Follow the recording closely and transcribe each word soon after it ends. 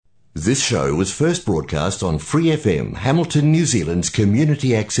This show was first broadcast on Free FM, Hamilton, New Zealand's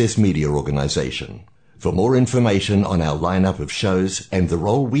community access media organisation. For more information on our lineup of shows and the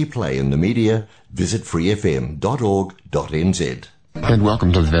role we play in the media, visit freefm.org.nz. And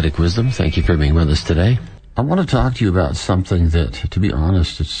welcome to the Vedic Wisdom. Thank you for being with us today. I want to talk to you about something that, to be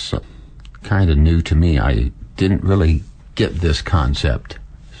honest, it's kind of new to me. I didn't really get this concept.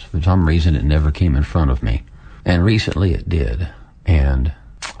 For some reason, it never came in front of me. And recently it did. And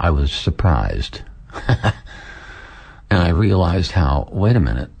I was surprised. And I realized how, wait a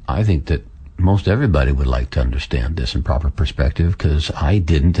minute, I think that most everybody would like to understand this in proper perspective, because I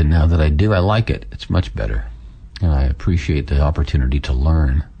didn't, and now that I do, I like it. It's much better. And I appreciate the opportunity to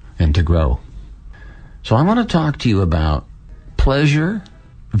learn and to grow. So I want to talk to you about pleasure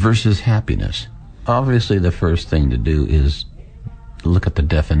versus happiness. Obviously, the first thing to do is look at the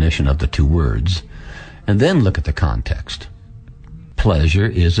definition of the two words, and then look at the context. Pleasure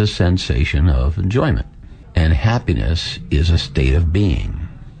is a sensation of enjoyment, and happiness is a state of being.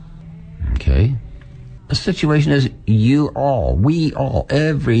 Okay? The situation is we all,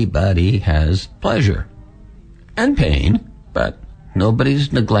 everybody has pleasure and pain, but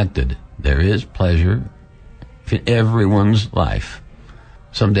nobody's neglected. There is pleasure in everyone's life.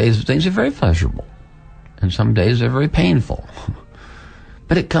 Some days things are very pleasurable, and some days they're very painful.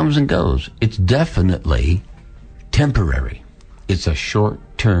 But it comes and goes. It's definitely temporary. It's a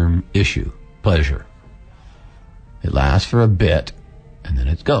short-term issue, pleasure. It lasts for a bit, and then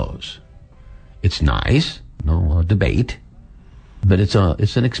it goes. It's nice, no debate, but it's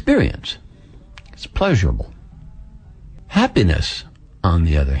an experience. It's pleasurable. Happiness, on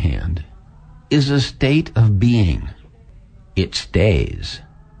the other hand, is a state of being. It stays.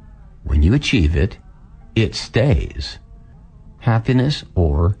 When you achieve it, it stays. Happiness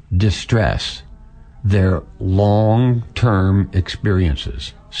or distress, they're long-term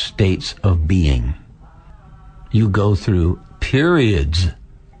experiences, states of being. You go through periods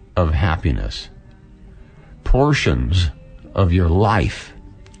of happiness, portions of your life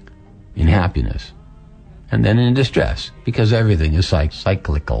in happiness, and then in distress, because everything is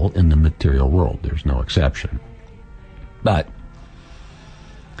cyclical in the material world. There's no exception. But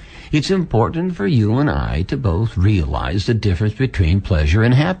it's important for you and I to both realize the difference between pleasure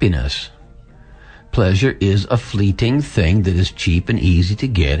and happiness. Pleasure is a fleeting thing that is cheap and easy to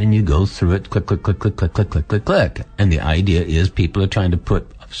get, and you go through it, click, click, click, click, click, click, click, click, click. And the idea is people are trying to put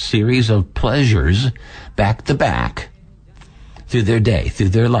a series of pleasures back to back through their day, through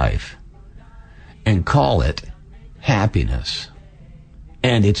their life, and call it happiness.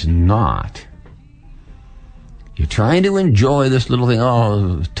 And it's not. You're trying to enjoy this little thing.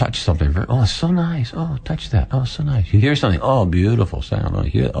 Oh, touch something. Oh, it's so nice. Oh, touch that. Oh, so nice. You hear something. Oh, beautiful sound. Oh,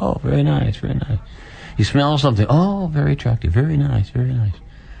 you hear, oh, very nice, very nice. You smell something. Oh, very attractive. Very nice, very nice.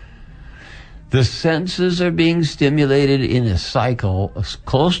 The senses are being stimulated in a cycle as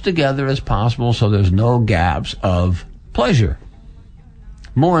close together as possible, so there's no gaps of pleasure.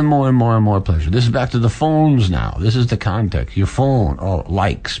 More and more and more and more pleasure. This is back to the phones now. This is the context. Your phone. Oh,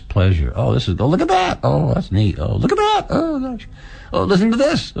 likes, pleasure. Oh, look at that. Oh, that's neat. Oh, look at that. Oh, gosh. Oh, listen to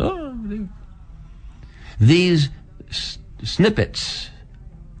this. Oh, these snippets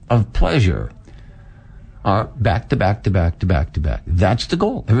of pleasure are back to back to back to back to back. That's the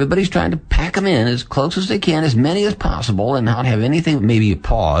goal. Everybody's trying to pack them in as close as they can, as many as possible, and not have anything, maybe a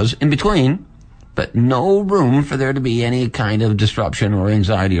pause in between, but no room for there to be any kind of disruption or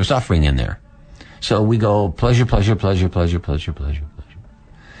anxiety or suffering in there. So we go pleasure, pleasure, pleasure, pleasure, pleasure, pleasure, pleasure.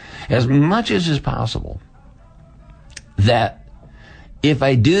 As much as is possible. That if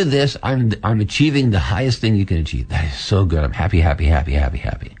I do this, I'm achieving the highest thing you can achieve. That is so good. I'm happy, happy, happy, happy,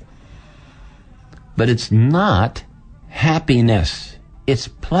 happy. But it's not happiness. It's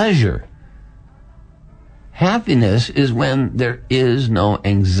pleasure. Happiness is when there is no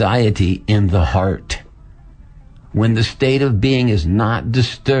anxiety in the heart. When the state of being is not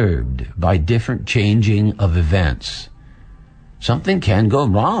disturbed by different changing of events. Something can go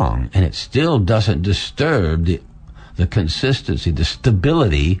wrong, and it still doesn't disturb the consistency, the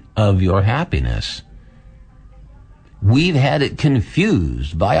stability of your happiness. We've had it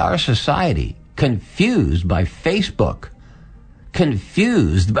confused by our society, confused by Facebook,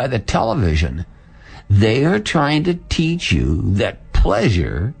 confused by the television. They are trying to teach you that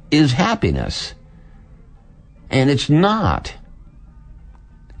pleasure is happiness. And it's not.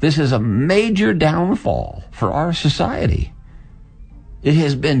 This is a major downfall for our society. It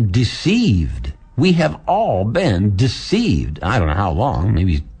has been deceived. We have all been deceived. I don't know how long,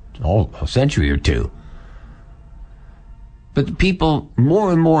 maybe a century or two. But people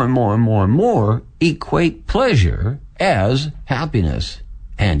more and more and more and more and more equate pleasure as happiness.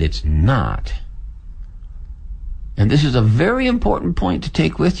 and it's not. And this is a very important point to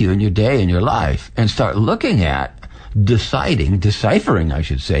take with you in your day and your life and start looking at deciphering, I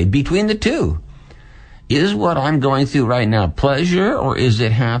should say, between the two. Is what I'm going through right now pleasure or is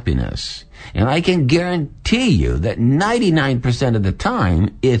it happiness? And I can guarantee you that 99% of the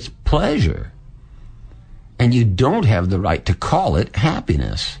time it's pleasure. And you don't have the right to call it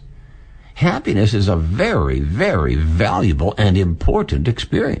happiness. Happiness is a very, very valuable and important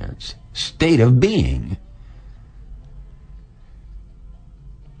experience, state of being.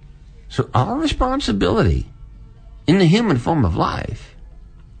 So our responsibility in the human form of life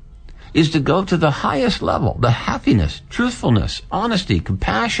is to go to the highest level, the happiness, truthfulness, honesty,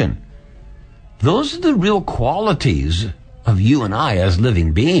 compassion. Those are the real qualities of you and I as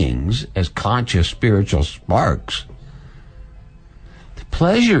living beings, as conscious spiritual sparks.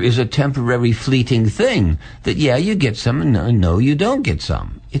 Pleasure is a temporary, fleeting thing that, yeah, you get some and no, you don't get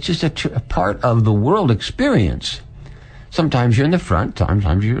some. It's just a part of the world experience. Sometimes you're in the front,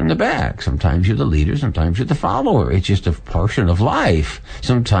 sometimes you're in the back. Sometimes you're the leader, sometimes you're the follower. It's just a portion of life.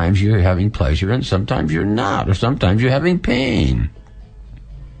 Sometimes you're having pleasure and sometimes you're not, or sometimes you're having pain.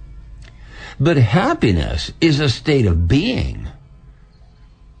 But happiness is a state of being.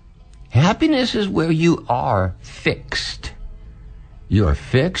 Happiness is where you are fixed. You're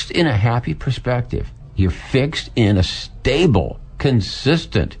fixed in a happy perspective. You're fixed in a stable,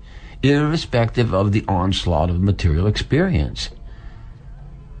 consistent, irrespective of the onslaught of material experience.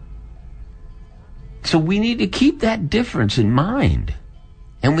 So we need to keep that difference in mind.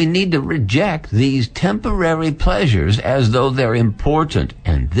 And we need to reject these temporary pleasures as though they're important.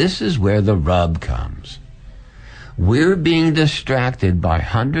 And this is where the rub comes. We're being distracted by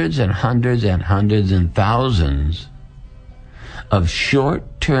hundreds and hundreds and hundreds and thousands of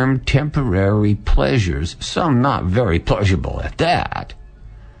short-term temporary pleasures, some not very pleasurable at that,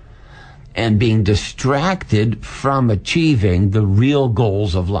 and being distracted from achieving the real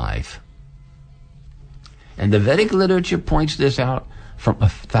goals of life. And the Vedic literature points this out from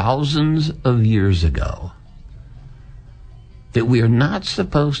thousands of years ago, that we are not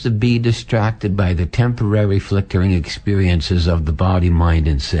supposed to be distracted by the temporary flickering experiences of the body, mind,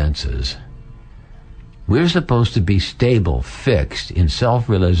 and senses. We're supposed to be stable, fixed in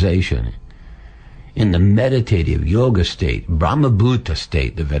self-realization, in the meditative yoga state, Brahmabhuta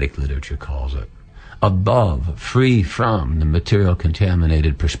state, the Vedic literature calls it, above, free from the material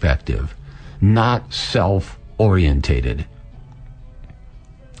contaminated perspective, not self-orientated.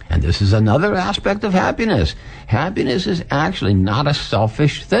 And this is another aspect of happiness. Happiness is actually not a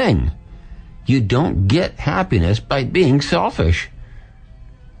selfish thing. You don't get happiness by being selfish.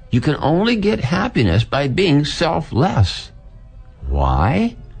 You can only get happiness by being selfless.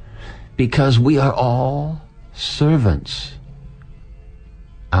 Why? Because we are all servants.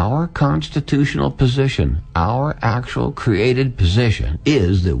 Our constitutional position, our actual created position,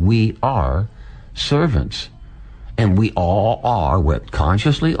 is that we are servants. And we all are,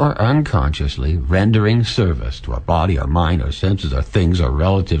 consciously or unconsciously, rendering service to our body, our mind, our senses, our things, our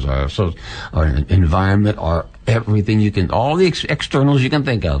relatives, our environment, our everything you can, all the externals you can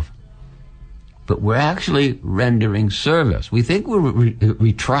think of. But we're actually rendering service. We think we're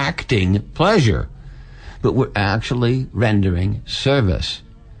retracting pleasure, but we're actually rendering service.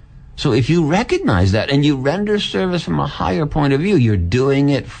 So if you recognize that and you render service from a higher point of view, you're doing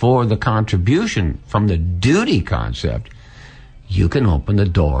it for the contribution from the duty concept, you can open the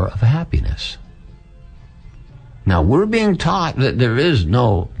door of happiness. Now, we're being taught that there is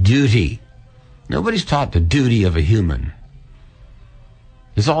no duty. Nobody's taught the duty of a human.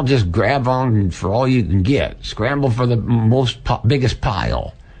 It's all just grab on for all you can get. Scramble for the biggest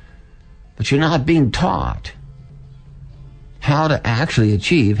pile. But you're not being taught how to actually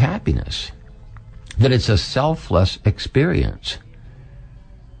achieve happiness. That it's a selfless experience.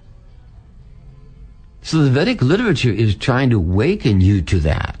 So the Vedic literature is trying to awaken you to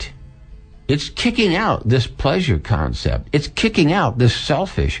that. It's kicking out this pleasure concept. It's kicking out this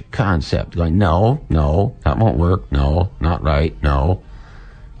selfish concept. Going, no, that won't work. No, not right. No,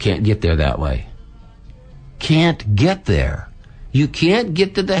 can't get there that way. Can't get there. You can't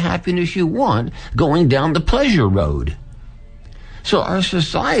get to the happiness you want going down the pleasure road. So our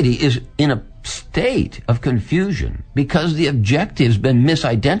society is in a state of confusion because the objective's been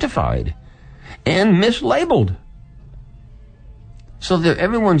misidentified and mislabeled. So that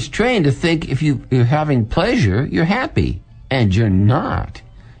everyone's trained to think if you're having pleasure, you're happy. And you're not.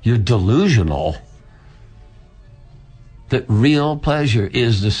 You're delusional. That real pleasure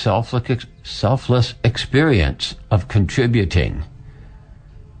is the selfless experience of contributing.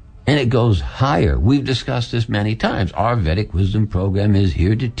 And it goes higher. We've discussed this many times. Our Vedic Wisdom program is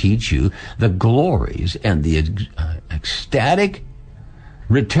here to teach you the glories and the ecstatic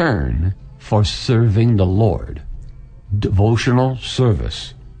return for serving the Lord. Devotional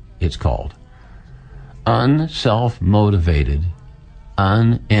service, it's called. Unself-motivated,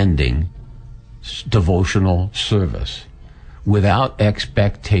 unending devotional service without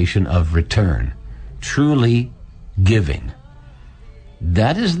expectation of return. Truly giving.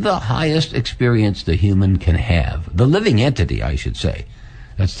 That is the highest experience the human can have. The living entity, I should say.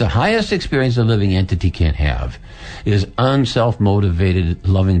 That's the highest experience a living entity can have, is unself-motivated,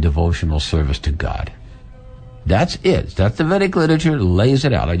 loving devotional service to God. That's it. That's the Vedic literature lays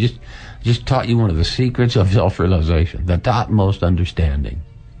it out. I just taught you one of the secrets of self-realization, the topmost understanding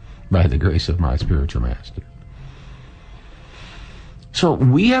by the grace of my spiritual master. So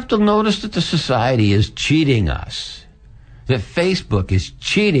we have to notice that the society is cheating us. That Facebook is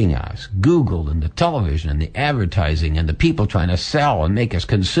cheating us. Google and the television and the advertising and the people trying to sell and make us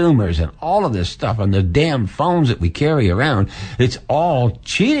consumers and all of this stuff on the damn phones that we carry around. It's all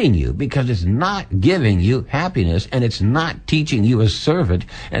cheating you because it's not giving you happiness and it's not teaching you a servant,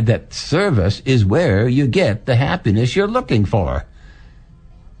 and that service is where you get the happiness you're looking for.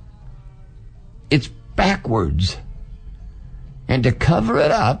 It's backwards. And to cover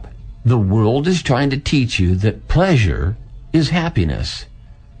it up, the world is trying to teach you that pleasure is happiness.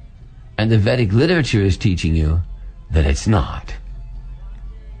 And the Vedic literature is teaching you that it's not.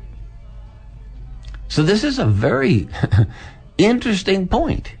 So this is a very interesting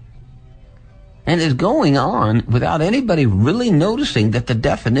point. And it's going on without anybody really noticing that the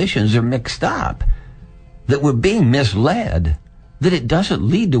definitions are mixed up, that we're being misled, that it doesn't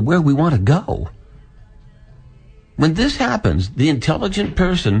lead to where we want to go. When this happens, the intelligent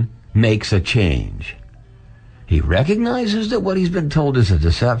person makes a change. He recognizes that what he's been told is a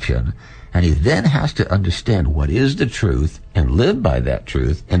deception, and he then has to understand what is the truth and live by that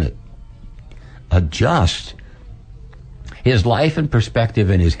truth and adjust his life and perspective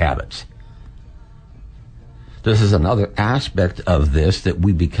and his habits. This is another aspect of this, that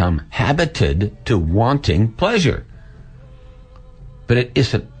we become habited to wanting pleasure, but it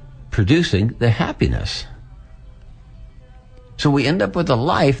isn't producing the happiness. So we end up with a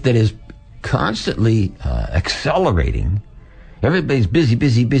life that is constantly accelerating. Everybody's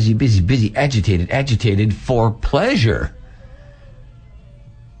busy, agitated for pleasure.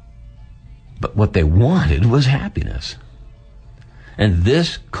 But what they wanted was happiness. And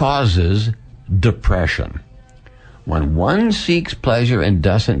this causes depression. When one seeks pleasure and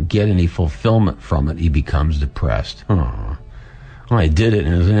doesn't get any fulfillment from it, he becomes depressed. Oh, I did it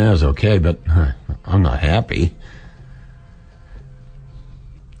and it was okay, but I'm not happy.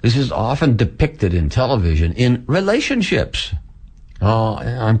 This is often depicted in television in relationships. Oh,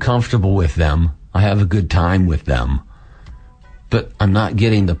 I'm comfortable with them. I have a good time with them. But I'm not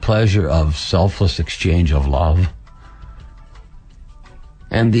getting the pleasure of selfless exchange of love.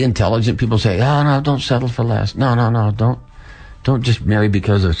 And the intelligent people say, oh, no, don't settle for less. No, don't just marry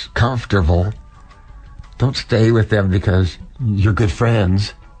because it's comfortable. Don't stay with them because you're good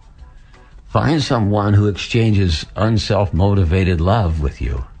friends. Find someone who exchanges unself-motivated love with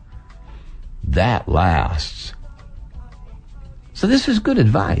you. That lasts. So this is good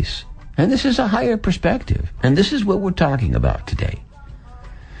advice. And this is a higher perspective. And this is what we're talking about today.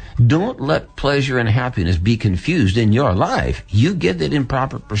 Don't let pleasure and happiness be confused in your life. You get it in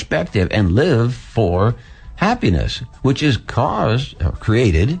proper perspective and live for happiness, which is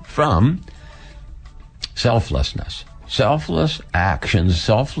created from selflessness. Selfless actions,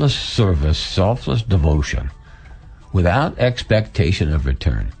 selfless service, selfless devotion, without expectation of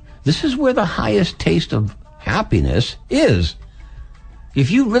return. This is where the highest taste of happiness is. If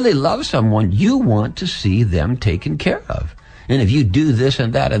you really love someone, you want to see them taken care of. And if you do this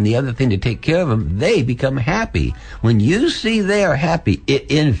and that and the other thing to take care of them, they become happy. When you see they are happy, it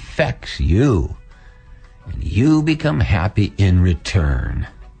infects you. And you become happy in return.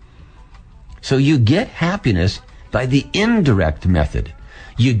 So you get happiness by the indirect method.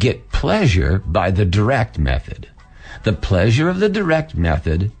 You get pleasure by the direct method. The pleasure of the direct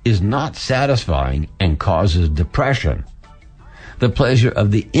method is not satisfying and causes depression. The pleasure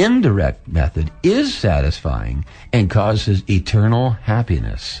of the indirect method is satisfying and causes eternal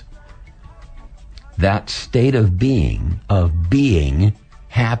happiness. That state of being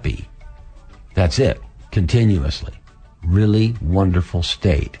happy. That's it, continuously. Really wonderful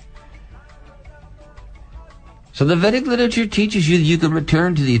state. So the Vedic literature teaches you that you can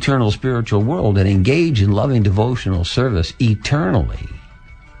return to the eternal spiritual world and engage in loving devotional service eternally.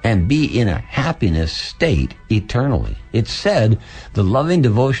 and be in a happiness state eternally. It's said the loving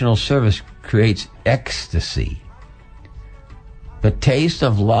devotional service creates ecstasy. The taste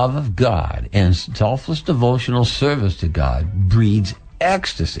of love of God and selfless devotional service to God breeds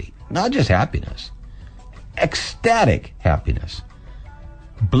ecstasy, not just happiness, ecstatic happiness.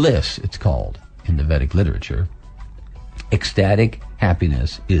 Bliss, it's called in the Vedic literature. Ecstatic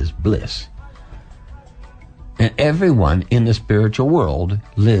happiness is bliss. And everyone in the spiritual world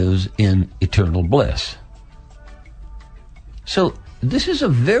lives in eternal bliss. So this is a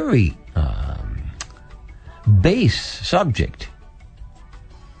very base subject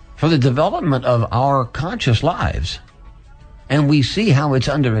for the development of our conscious lives. And we see how it's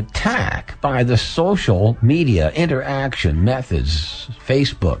under attack by the social media interaction methods,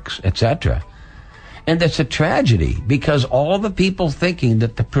 Facebooks, etc. And that's a tragedy, because all the people thinking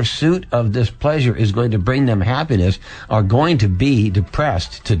that the pursuit of this pleasure is going to bring them happiness are going to be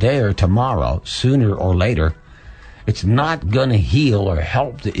depressed today or tomorrow, sooner or later. It's not going to heal or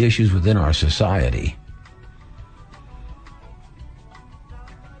help the issues within our society.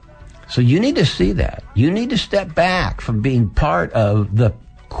 So you need to see that. You need to step back from being part of the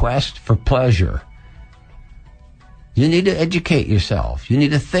quest for pleasure. You need to educate yourself. You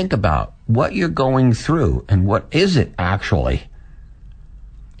need to think about what you're going through and what is it actually.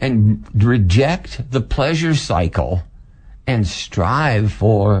 And reject the pleasure cycle and strive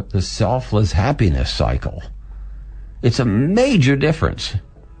for the selfless happiness cycle. It's a major difference.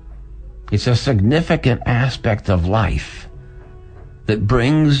 It's a significant aspect of life that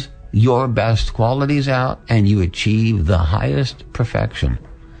brings your best qualities out and you achieve the highest perfection.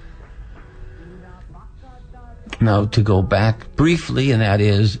 Now, to go back briefly, and that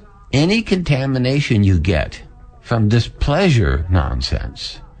is, any contamination you get from this pleasure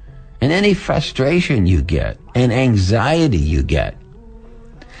nonsense, and any frustration you get, and anxiety you get,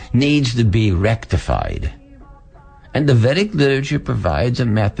 needs to be rectified. And the Vedic literature provides a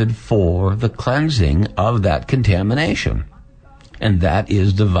method for the cleansing of that contamination. And that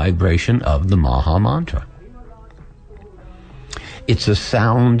is the vibration of the Maha Mantra. It's a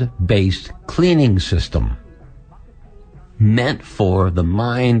sound-based cleaning system meant for the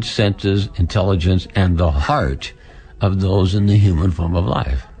mind, senses, intelligence, and the heart of those in the human form of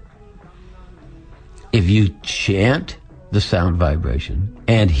life. If you chant the sound vibration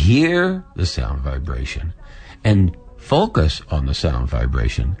and hear the sound vibration and focus on the sound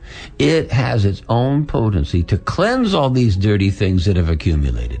vibration, it has its own potency to cleanse all these dirty things that have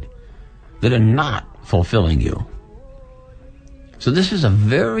accumulated, that are not fulfilling you. So this is a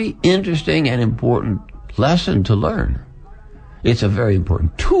very interesting and important lesson to learn. It's a very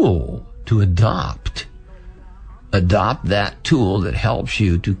important tool to adopt. Adopt that tool that helps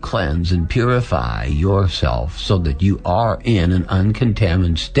you to cleanse and purify yourself so that you are in an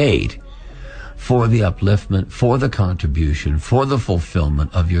uncontaminated state for the upliftment, for the contribution, for the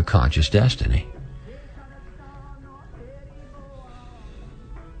fulfillment of your conscious destiny.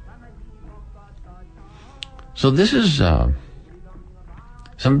 So this is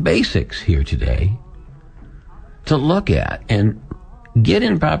some basics here today to look at and get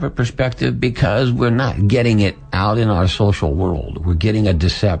in proper perspective, because we're not getting it out in our social world. We're getting a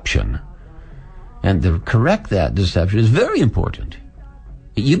deception. And to correct that deception is very important.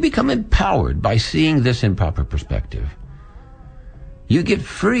 You become empowered by seeing this in proper perspective. You get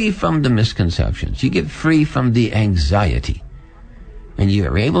free from the misconceptions. You get free from the anxiety. And you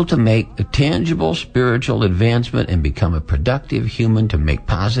are able to make a tangible spiritual advancement and become a productive human to make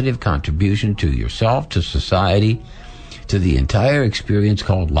positive contribution to yourself, to society, to the entire experience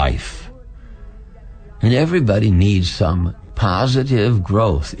called life. And everybody needs some positive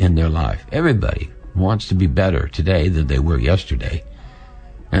growth in their life. Everybody wants to be better today than they were yesterday.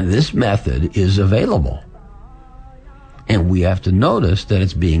 And this method is available. And we have to notice that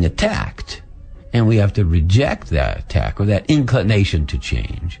it's being attacked. And we have to reject that attack or that inclination to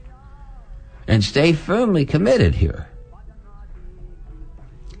change. And stay firmly committed here.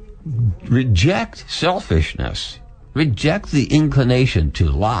 Reject selfishness. Reject the inclination to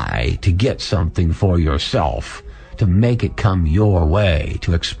lie, to get something for yourself, to make it come your way,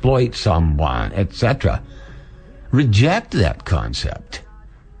 to exploit someone, etc. Reject that concept.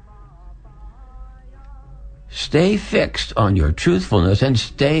 Stay fixed on your truthfulness and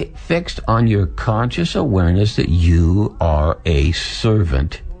stay fixed on your conscious awareness that you are a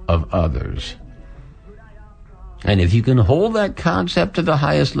servant of others. And if you can hold that concept to the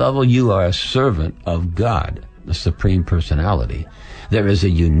highest level, you are a servant of God, the Supreme Personality. There is a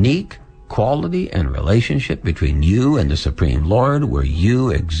unique quality and relationship between you and the Supreme Lord, where you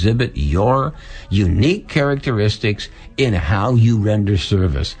exhibit your unique characteristics in how you render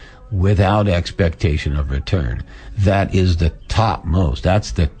service without expectation of return. That is the topmost.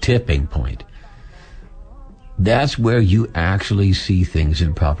 That's the tipping point. That's where you actually see things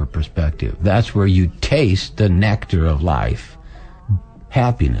in proper perspective. That's where you taste the nectar of life.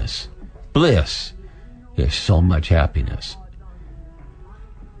 Happiness. Bliss. There's so much happiness.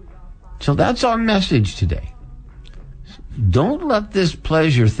 So that's our message today. Don't let this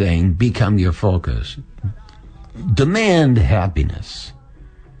pleasure thing become your focus. Demand happiness.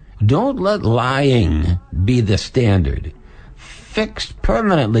 Don't let lying be the standard, fixed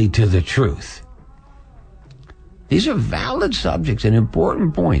permanently to the truth. These are valid subjects and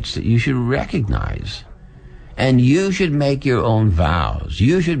important points that you should recognize. And you should make your own vows.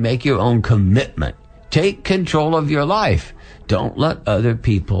 You should make your own commitment. Take control of your life. Don't let other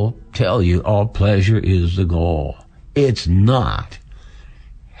people tell you all pleasure is the goal. It's not.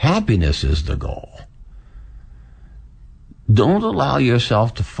 Happiness is the goal. Don't allow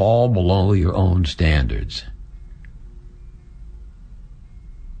yourself to fall below your own standards.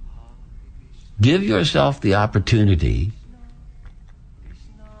 Give yourself the opportunity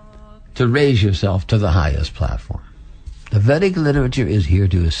to raise yourself to the highest platform. The Vedic literature is here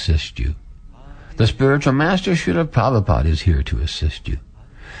to assist you. The spiritual master Srila Prabhupada is here to assist you.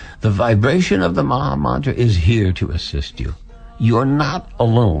 The vibration of the Maha Mantra is here to assist you. You're not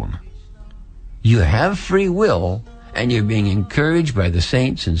alone. You have free will, and you're being encouraged by the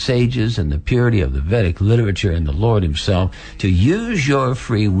saints and sages and the purity of the Vedic literature and the Lord himself to use your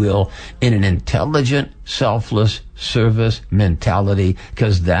free will in an intelligent, selfless service mentality,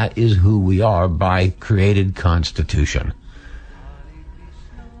 because that is who we are by created constitution.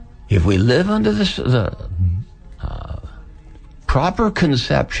 If we live under the proper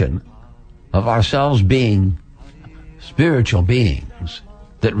conception of ourselves being spiritual beings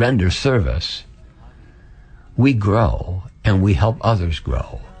that render service, we grow and we help others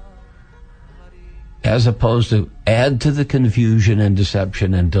grow, as opposed to add to the confusion and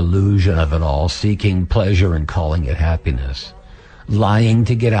deception and delusion of it all, seeking pleasure and calling it happiness, lying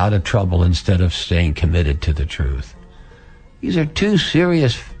to get out of trouble instead of staying committed to the truth. These are two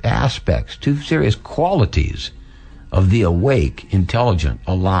serious aspects, two serious qualities of the awake, intelligent,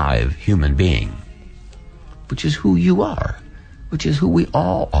 alive human being, which is who you are, which is who we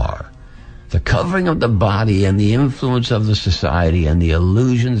all are. The covering of the body and the influence of the society and the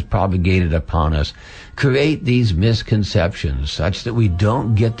illusions propagated upon us create these misconceptions such that we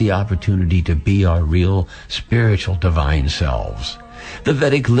don't get the opportunity to be our real spiritual divine selves. The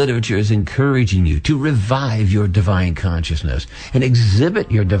Vedic literature is encouraging you to revive your divine consciousness and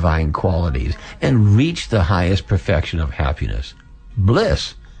exhibit your divine qualities and reach the highest perfection of happiness,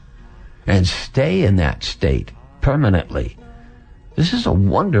 bliss, and stay in that state permanently. This is a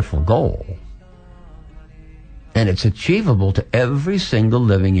wonderful goal, and it's achievable to every single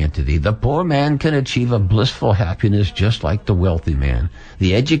living entity. The poor man can achieve a blissful happiness just like the wealthy man,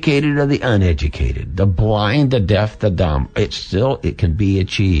 the educated or the uneducated, the blind, the deaf, the dumb. It can be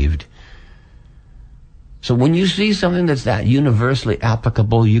achieved. So when you see something that's that universally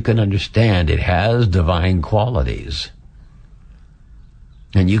applicable, you can understand it has divine qualities.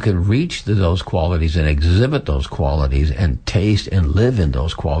 And you can reach to those qualities and exhibit those qualities and taste and live in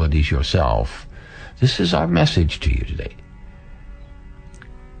those qualities yourself. This is our message to you today.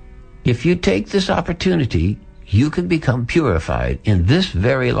 If you take this opportunity, you can become purified in this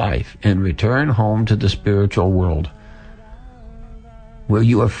very life and return home to the spiritual world, where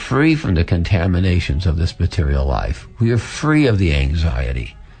you are free from the contaminations of this material life, where you're free of the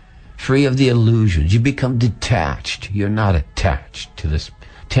anxiety, free of the illusions. You become detached. You're not attached to this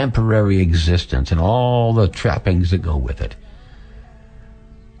temporary existence and all the trappings that go with it.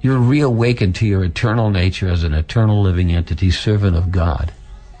 You're reawakened to your eternal nature as an eternal living entity, servant of God,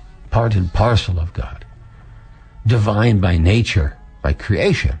 part and parcel of God, divine by nature, by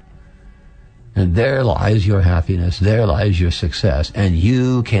creation. And there lies your happiness, there lies your success, and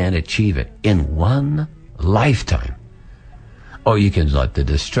you can achieve it in one lifetime. Or you can let the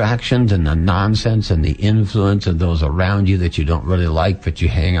distractions and the nonsense and the influence of those around you that you don't really like, but you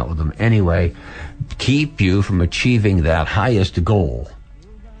hang out with them anyway, keep you from achieving that highest goal.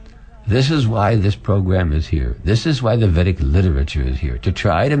 This is why this program is here. This is why the Vedic literature is here, to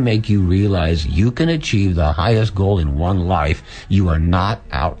try to make you realize you can achieve the highest goal in one life. You are not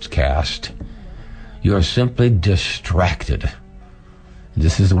outcast. You are simply distracted.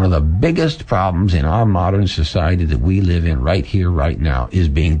 This is one of the biggest problems in our modern society that we live in right here, right now, is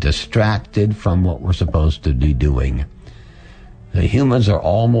being distracted from what we're supposed to be doing. The humans are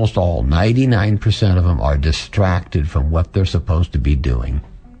almost all, 99% of them, are distracted from what they're supposed to be doing.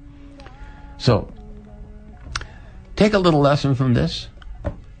 So, take a little lesson from this.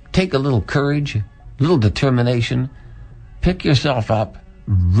 Take a little courage, a little determination. Pick yourself up.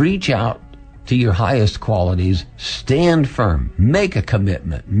 Reach out to your highest qualities. Stand firm. Make a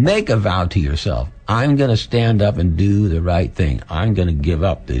commitment. Make a vow to yourself. I'm going to stand up and do the right thing. I'm going to give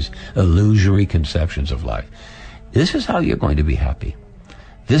up these illusory conceptions of life. This is how you're going to be happy.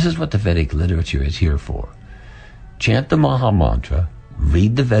 This is what the Vedic literature is here for. Chant the Maha Mantra,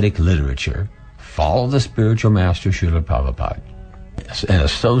 read the Vedic literature, follow the spiritual master Srila Prabhupada, and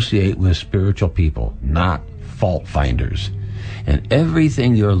associate with spiritual people, not fault finders. And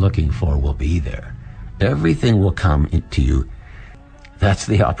everything you're looking for will be there. Everything will come to you. That's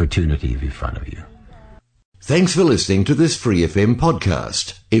the opportunity in front of you. Thanks for listening to this Free FM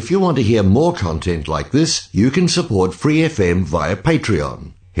podcast. If you want to hear more content like this, you can support Free FM via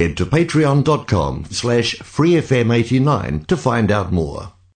Patreon. Head to patreon.com/freefm89 to find out more.